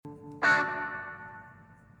Good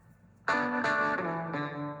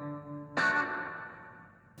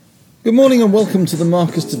morning and welcome to the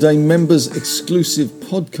Marcus Today members exclusive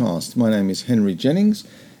podcast. My name is Henry Jennings.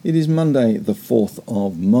 It is Monday the 4th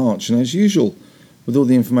of March, and as usual with all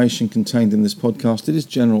the information contained in this podcast, it is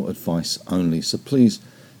general advice only. So please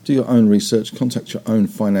do your own research, contact your own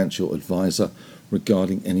financial advisor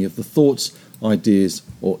regarding any of the thoughts, ideas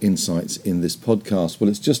or insights in this podcast. Well,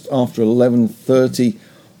 it's just after 11:30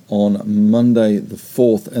 on Monday the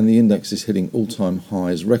 4th and the index is hitting all-time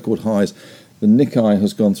highs, record highs. The Nikkei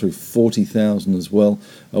has gone through 40,000 as well.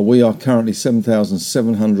 We are currently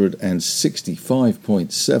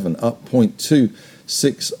 7,765.7, up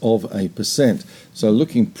 0.26%. So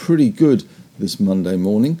looking pretty good this Monday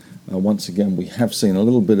morning. Once again, we have seen a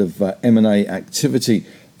little bit of M&A activity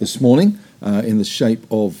this morning in the shape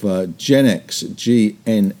of GenX.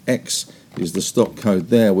 GNX is the stock code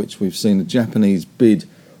there, which we've seen a Japanese bid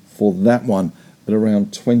for that one at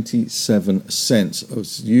around 27 cents.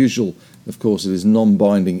 As usual, of course, it is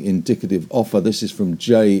non-binding indicative offer. This is from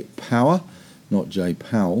J Power, not J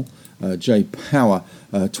Powell. J Power,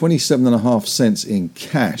 27.5 cents in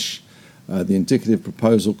cash. The indicative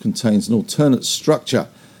proposal contains an alternate structure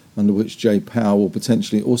under which J Power will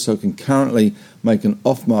potentially also concurrently make an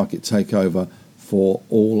off-market takeover for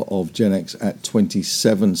all of GenX at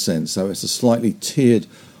 27 cents. So it's a slightly tiered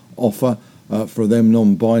offer for them,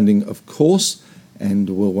 non-binding, of course, and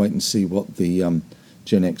we'll wait and see what the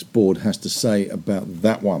GenX board has to say about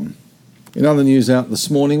that one. In other news out this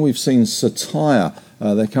morning, we've seen Cettire.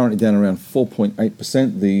 They're currently down around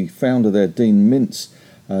 4.8%. The founder there, Dean Mintz,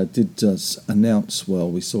 did announce,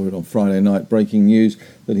 well, we saw it on Friday night, breaking news,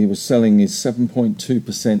 that he was selling his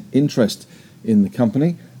 7.2% interest in the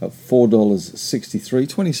company at $4.63,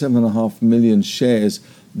 27.5 million shares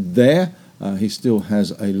there. He still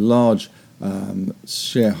has a large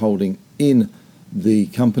shareholding in the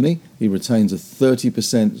company. He retains a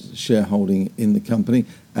 30% shareholding in the company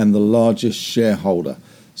and the largest shareholder.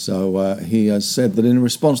 So he has said that in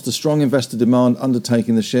response to strong investor demand,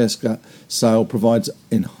 undertaking the share sale provides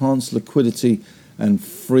enhanced liquidity and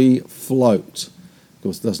free float. Of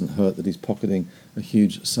course, it doesn't hurt that he's pocketing a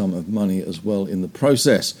huge sum of money as well in the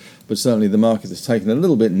process. But certainly the market has taken a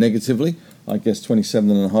little bit negatively. I guess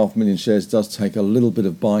 27.5 million shares does take a little bit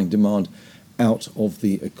of buying demand out of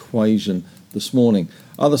the equation this morning.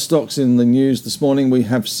 Other stocks in the news this morning, we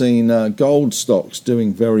have seen gold stocks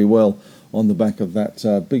doing very well on the back of that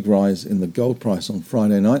big rise in the gold price on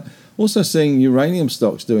Friday night. Also seeing uranium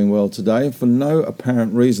stocks doing well today for no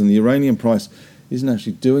apparent reason. The uranium price isn't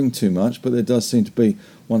actually doing too much, but there does seem to be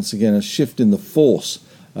once again a shift in the force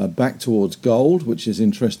back towards gold, which is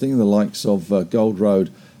interesting. The likes of Gold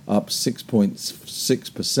Road up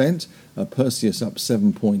 6.6%, Perseus up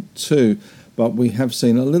 7.2%. But we have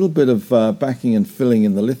seen a little bit of backing and filling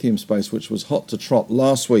in the lithium space, which was hot to trot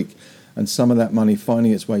last week, and some of that money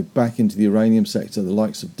finding its way back into the uranium sector, the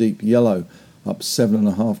likes of Deep Yellow up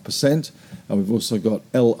 7.5%. We've also got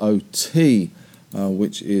LOT,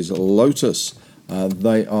 which is Lotus.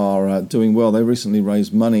 They are doing well. They recently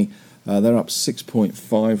raised money. They're up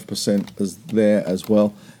 6.5% there as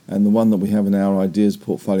well. And the one that we have in our ideas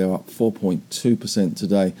portfolio up 4.2%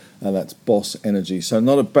 today, that's Boss Energy. So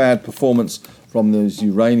not a bad performance from those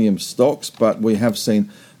uranium stocks, but we have seen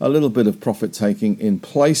a little bit of profit taking in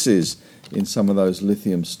places in some of those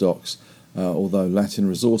lithium stocks, although Latin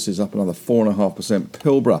Resources up another 4.5%.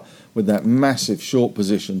 Pilbara with that massive short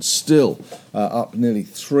position still up nearly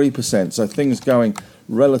 3%. So things going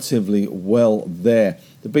relatively well there.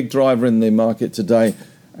 The big driver in the market today,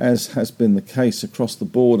 as has been the case across the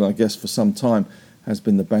board, and I guess for some time, has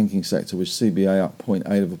been the banking sector, with CBA up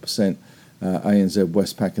 0.8%, ANZ,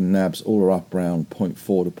 Westpac and NABs all are up around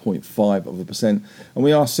 0.4 to 0.5%. And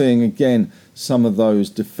we are seeing again some of those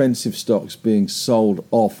defensive stocks being sold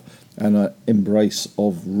off and an embrace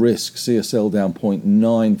of risk. CSL down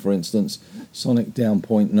 0.9, for instance, Sonic down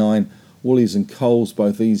 0.9, Woolies and Coles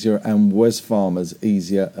both easier, and Wesfarmers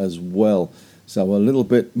easier as well. So a little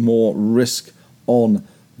bit more risk on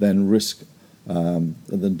than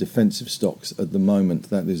defensive stocks at the moment.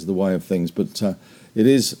 That is the way of things. But it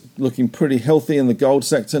is looking pretty healthy in the gold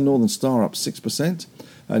sector. Northern Star up 6%.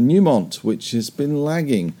 Newmont, which has been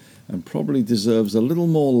lagging and probably deserves a little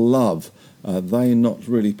more love. They're not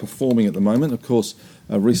really performing at the moment. Of course,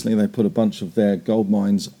 recently they put a bunch of their gold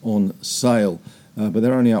mines on sale, but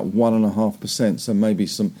they're only up 1.5%. So maybe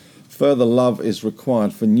some further love is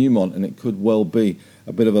required for Newmont, and it could well be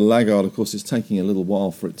a bit of a laggard. Of course, it's taking a little while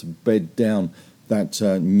for it to bed down that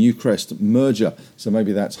Newcrest merger, so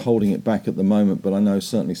maybe that's holding it back at the moment. But I know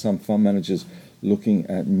certainly some fund managers looking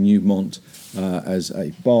at Newmont as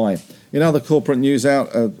a buy. In other corporate news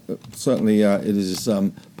out, certainly it is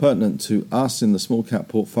pertinent to us in the small cap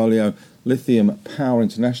portfolio. Lithium Power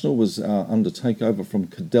International was under takeover from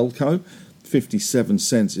Codelco. 57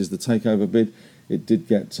 cents is the takeover bid. It did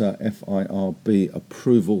get FIRB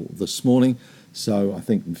approval this morning. So I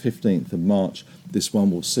think on 15th of March, this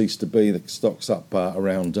one will cease to be. The stock's up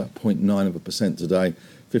around 0.9% today,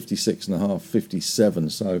 56.5, 57.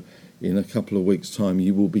 So in a couple of weeks' time,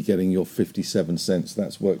 you will be getting your 57 cents.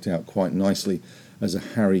 That's worked out quite nicely as a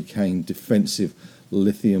Harry Kane defensive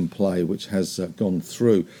lithium play, which has gone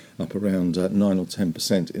through up around 9 or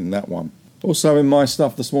 10% in that one. Also in my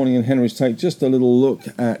stuff this morning in Henry's Take, just a little look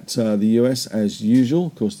at the US as usual.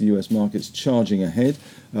 Of course, the US market's charging ahead.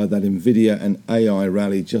 That NVIDIA and AI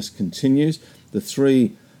rally just continues. The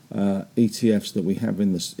three ETFs that we have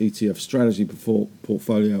in the ETF strategy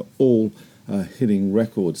portfolio all hitting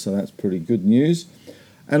records, so that's pretty good news.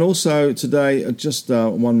 And also today, just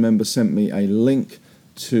one member sent me a link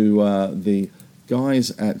to the guys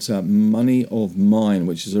at Money of Mine,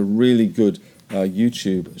 which is a really good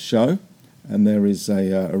YouTube show. And there is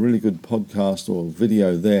a really good podcast or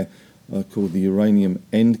video there called The Uranium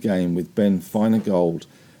Endgame with Ben Finegold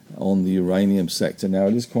on the uranium sector. Now,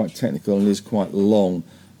 it is quite technical and it is quite long.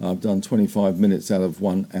 I've done 25 minutes out of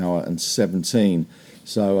 1 hour and 17.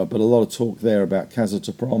 So, but a lot of talk there about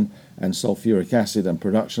Kazatomprom and sulfuric acid and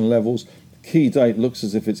production levels. The key date looks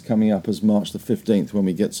as if it's coming up as March the 15th when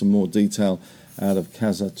we get some more detail out of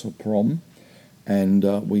Kazatomprom.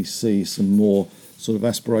 And we see some more sort of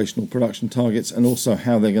aspirational production targets and also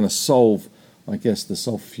how they're going to solve, I guess, the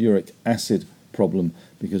sulfuric acid problem,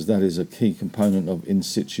 because that is a key component of in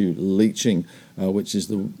situ leaching, which is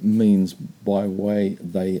the means by way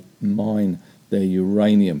they mine their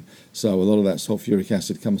uranium. So a lot of that sulfuric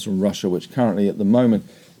acid comes from Russia, which currently at the moment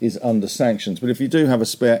is under sanctions. But if you do have a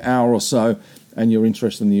spare hour or so and you're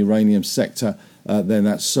interested in the uranium sector, then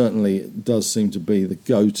that certainly does seem to be the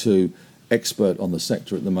go-to expert on the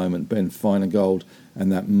sector at the moment, Ben Finegold, and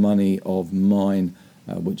that Money of Mine,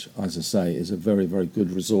 which, as I say, is a very, very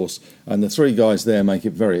good resource. And the three guys there make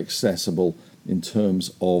it very accessible in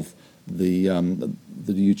terms of the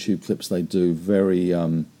YouTube clips they do, very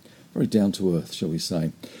down to earth, shall we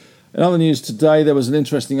say. In other news today, there was an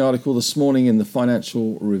interesting article this morning in the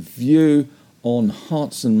Financial Review on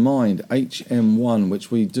Hearts and Mind, HM1, which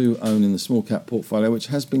we do own in the small cap portfolio, which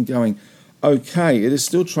has been going okay. It is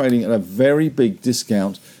still trading at a very big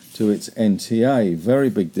discount to its NTA, very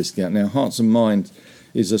big discount. Now, Hearts and Mind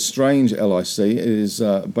is a strange LIC. It is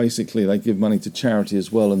basically they give money to charity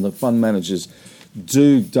as well, and the fund managers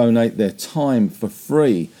do donate their time for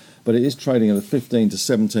free, but it is trading at a 15 to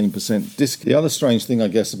 17% discount. The other strange thing, I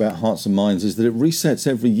guess, about Hearts and Minds is that it resets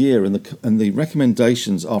every year, and the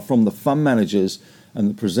recommendations are from the fund managers and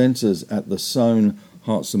the presenters at the Sohn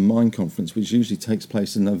Hearts and Mind conference, which usually takes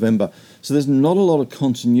place in November. So there's not a lot of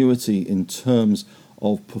continuity in terms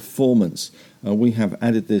of performance. We have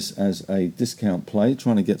added this as a discount play,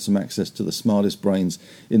 trying to get some access to the smartest brains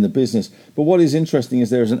in the business. But what is interesting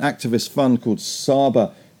is there is an activist fund called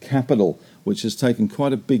Saba Capital, which has taken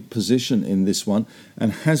quite a big position in this one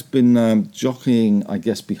and has been jockeying, I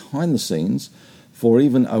guess, behind the scenes for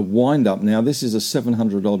even a wind-up. Now, this is a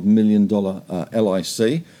 $700 million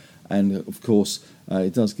LIC, and of course,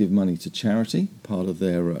 it does give money to charity, part of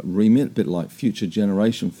their remit, a bit like Future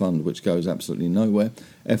Generation Fund, which goes absolutely nowhere.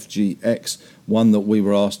 FGX, one that we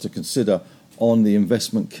were asked to consider on the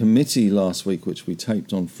investment committee last week, which we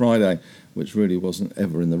taped on Friday, which really wasn't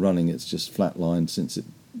ever in the running. It's just flatlined since it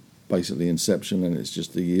basically inception, and it's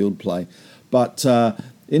just a yield play. But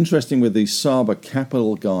interesting with these Saba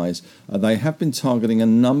Capital guys, they have been targeting a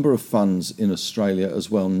number of funds in Australia as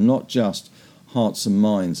well, not just Hearts and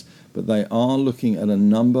Minds, but they are looking at a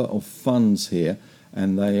number of funds here,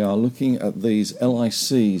 and they are looking at these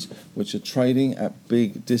LICs which are trading at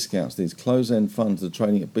big discounts, these close-end funds that are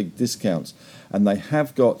trading at big discounts, and they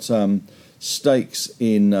have got stakes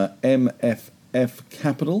in MFF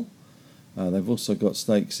Capital. They've also got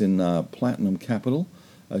stakes in Platinum Capital,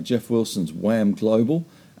 Jeff Wilson's WAM Global,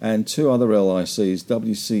 and two other LICs,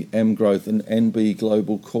 WCM Growth and NB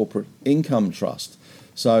Global Corporate Income Trust.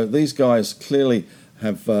 So these guys clearly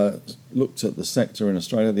have looked at the sector in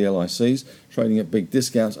Australia, the LICs, trading at big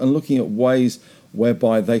discounts and looking at ways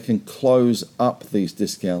whereby they can close up these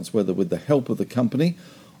discounts, whether with the help of the company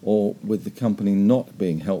or with the company not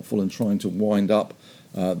being helpful and trying to wind up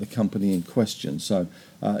the company in question. So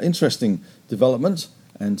interesting development,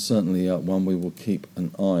 and certainly one we will keep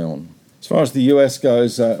an eye on. As far as the US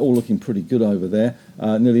goes, all looking pretty good over there.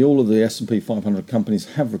 Nearly all of the S&P 500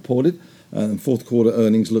 companies have reported, and fourth quarter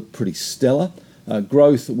earnings look pretty stellar.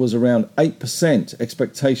 Growth was around 8%.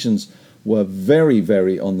 Expectations were very,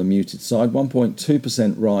 very on the muted side,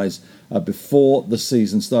 1.2% rise before the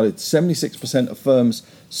season started. 76% of firms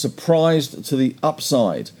surprised to the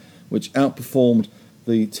upside, which outperformed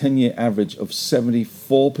the 10-year average of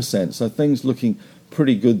 74%. So things looking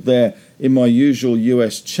pretty good there. In my usual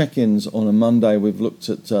US check-ins on a Monday, we've looked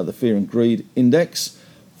at the Fear and Greed Index.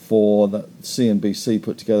 For the CNBC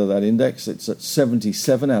put together that index. It's at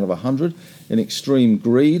 77 out of 100 in extreme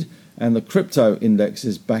greed. And the crypto index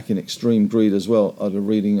is back in extreme greed as well at a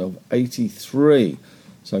reading of 83.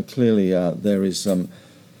 So clearly there is some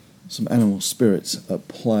animal spirits at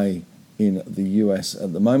play in the US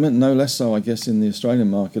at the moment. No less so, I guess, in the Australian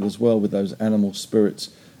market as well, with those animal spirits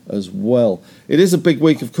as well. It is a big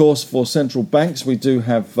week, of course, for central banks. We do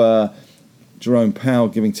have Jerome Powell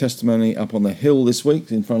giving testimony up on the Hill this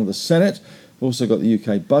week in front of the Senate. We've also got the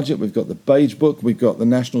UK budget. We've got the Beige Book. We've got the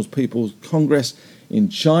National People's Congress in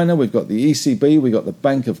China. We've got the ECB. We've got the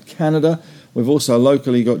Bank of Canada. We've also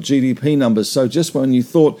locally got GDP numbers. So just when you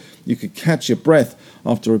thought you could catch your breath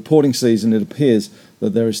after reporting season, it appears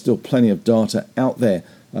that there is still plenty of data out there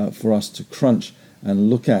for us to crunch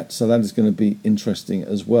and look at. So that is going to be interesting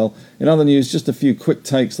as well. In other news, just a few quick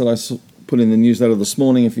takes that I put in the newsletter this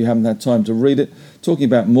morning if you haven't had time to read it, talking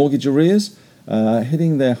about mortgage arrears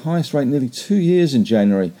hitting their highest rate nearly 2 years in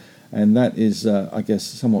January, and that is, I guess,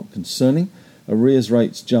 somewhat concerning. Arrears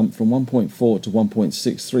rates jumped from 1.4 to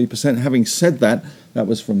 1.63%. Having said that, that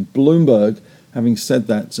was from Bloomberg. Having said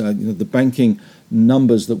that, the banking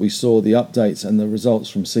numbers that we saw, the updates and the results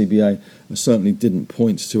from CBA certainly didn't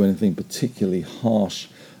point to anything particularly harsh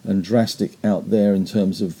and drastic out there in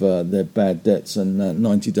terms of their bad debts and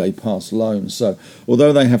 90-day past loans. So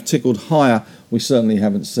although they have tickled higher, we certainly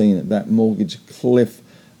haven't seen that mortgage cliff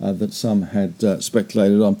that some had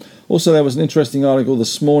speculated on. Also, there was an interesting article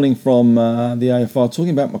this morning from the AFR talking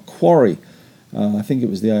about Macquarie. I think it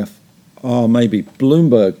was the AFR, maybe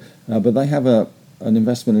Bloomberg, but they have an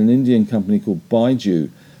investment in an Indian company called Baiju,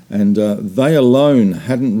 and they alone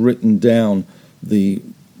hadn't written down the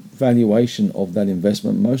valuation of that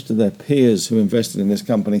investment. Most of their peers who invested in this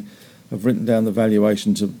company have written down the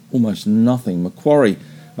valuation to almost nothing. Macquarie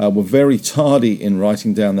were very tardy in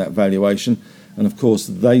writing down that valuation, and of course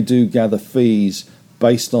they do gather fees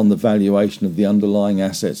based on the valuation of the underlying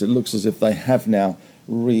assets. It looks as if they have now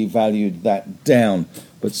revalued that down,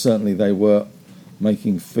 but certainly they were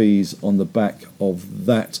making fees on the back of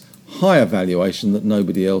that higher valuation that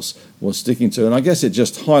nobody else was sticking to. And I guess it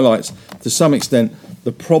just highlights to some extent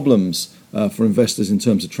the problems for investors in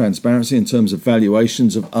terms of transparency, in terms of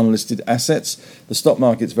valuations of unlisted assets. The stock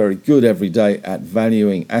market's very good every day at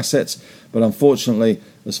valuing assets, but unfortunately,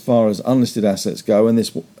 as far as unlisted assets go, and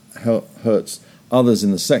this hurts others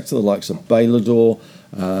in the sector, the likes of Bailador,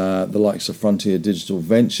 the likes of Frontier Digital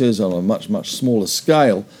Ventures on a much, much smaller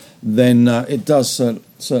scale, then it does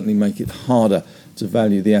certainly make it harder to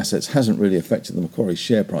value the assets. Hasn't really affected the Macquarie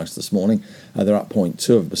share price this morning. They're up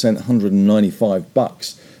 0.2%,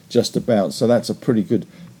 $195 just about. So that's a pretty good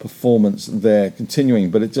performance there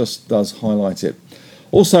continuing, but it just does highlight it.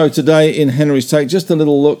 Also today in Henry's Take, just a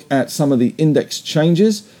little look at some of the index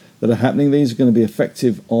changes that are happening. These are going to be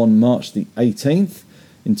effective on March the 18th.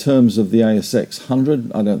 In terms of the ASX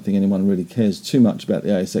 100, I don't think anyone really cares too much about the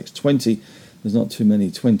ASX 20. There's not too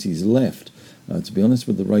many 20s left, to be honest,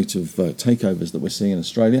 with the rate of takeovers that we're seeing in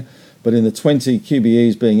Australia. But in the 20, QBE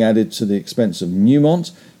is being added to the expense of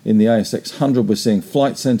Newmont. In the ASX 100, we're seeing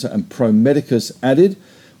Flight Centre and Pro Medicus added.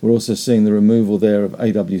 We're also seeing the removal there of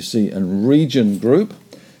AWC and Region Group.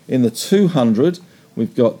 In the 200,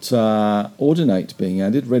 we've got Ordinate being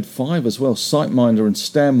added, Red 5 as well, SiteMinder and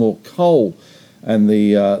Stanmore Coal. And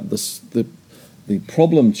the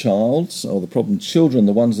problem childs, or the problem children,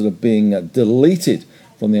 the ones that are being deleted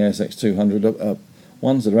from the ASX 200,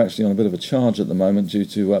 ones that are actually on a bit of a charge at the moment due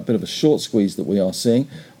to a bit of a short squeeze that we are seeing.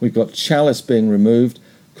 We've got Chalice being removed,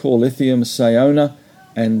 Core Lithium, Sayona,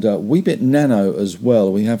 and Weebit Nano as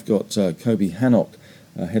well. We have got Kobe Hannock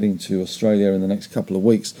heading to Australia in the next couple of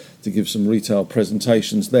weeks to give some retail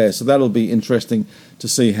presentations there. So that'll be interesting to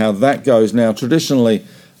see how that goes. Now, traditionally,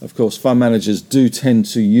 of course, fund managers do tend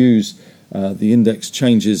to use the index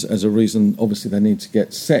changes as a reason. Obviously, they need to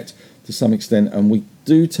get set to some extent, and we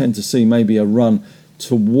do tend to see maybe a run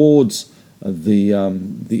towards the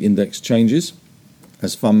index changes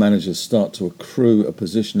as fund managers start to accrue a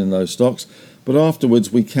position in those stocks. But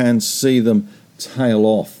afterwards, we can see them tail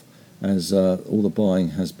off as all the buying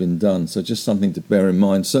has been done. So just something to bear in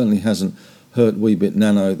mind. Certainly hasn't hurt Weebit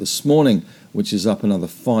Nano this morning, which is up another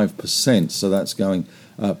 5%. So that's going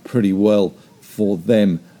pretty well for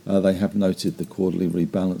them. They have noted the quarterly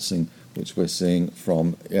rebalancing which we're seeing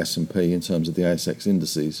from S&P in terms of the ASX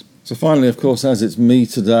indices. So finally, of course, as it's me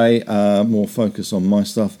today, more focus on my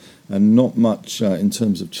stuff and not much in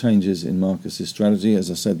terms of changes in Marcus's strategy.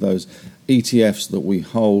 As I said, those ETFs that we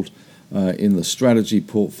hold in the strategy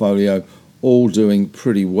portfolio all doing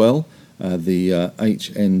pretty well. The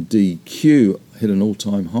HNDQ hit an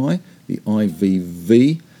all-time high. The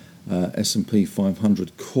IVV S&P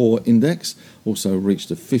 500 Core Index also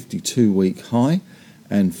reached a 52-week high,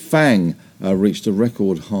 and FANG reached a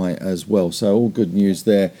record high as well. So all good news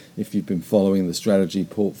there if you've been following the strategy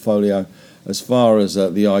portfolio. As far as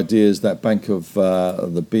the ideas, that Bank of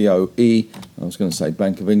the BOE, I was going to say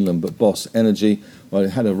Bank of England, but Boss Energy, well,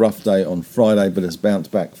 it had a rough day on Friday, but it's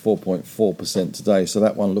bounced back 4.4% today, so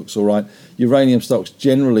that one looks all right. Uranium stocks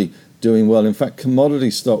generally doing well. In fact, commodity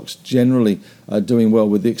stocks generally are doing well,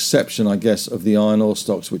 with the exception, I guess, of the iron ore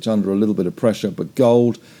stocks, which are under a little bit of pressure, but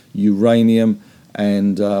gold, uranium,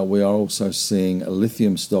 and we are also seeing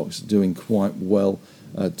lithium stocks doing quite well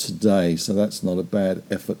today, so that's not a bad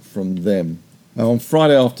effort from them. On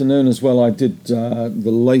Friday afternoon as well, we did the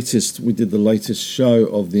latest show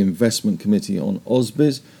of the investment committee on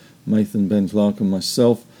Ausbiz. Nathan, Ben Clark and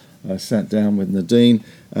myself sat down with Nadine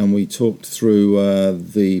and we talked through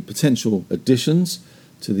the potential additions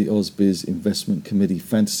to the Ausbiz investment committee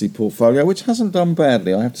fantasy portfolio, which hasn't done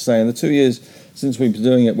badly, I have to say. In the 2 years since we've been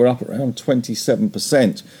doing it, we're up around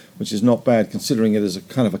 27%, which is not bad considering it is a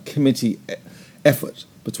kind of a committee effort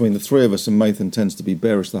between the three of us, and Nathan tends to be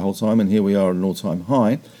bearish the whole time, and here we are at an all-time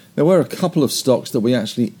high. There were a couple of stocks that we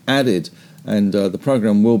actually added, and the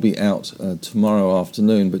program will be out tomorrow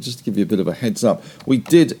afternoon, but just to give you a bit of a heads up, we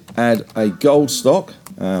did add a gold stock,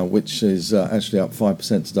 which is actually up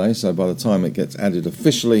 5% today, so by the time it gets added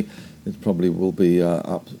officially, it probably will be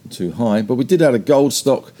up too high. But we did add a gold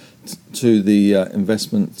stock to the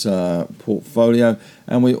investment portfolio,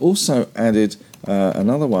 and we also added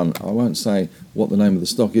another one. I won't say what the name of the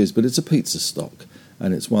stock is, but it's a pizza stock,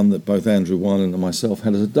 and it's one that both Andrew Wyland and myself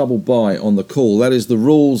had as a double buy on the call. That is the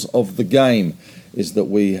rules of the game, is that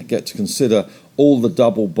we get to consider all the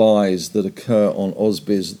double buys that occur on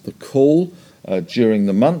Ausbiz the call during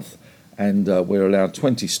the month, and we're allowed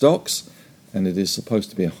 20 stocks, and it is supposed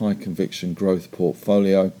to be a high conviction growth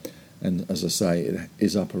portfolio, and as I say, it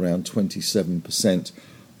is up around 27%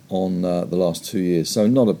 on the last 2 years, so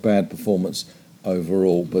not a bad performance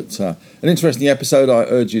overall, but an interesting episode. I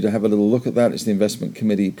urge you to have a little look at that. It's the investment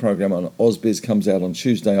committee program on Ausbiz, comes out on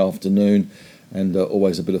Tuesday afternoon, and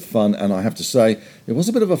always a bit of fun. And I have to say, it was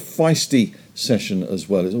a bit of a feisty session as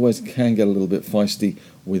well. It always can get a little bit feisty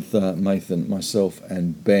with Nathan, myself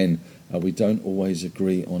and Ben. We don't always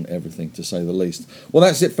agree on everything, to say the least. Well,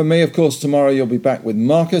 that's it for me. Of course, tomorrow you'll be back with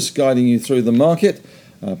Marcus guiding you through the market.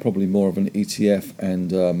 Probably more of an ETF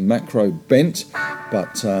and macro bent,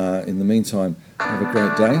 but in the meantime, have a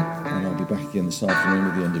great day, and I'll be back again this afternoon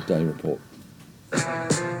with the end of day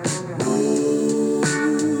report.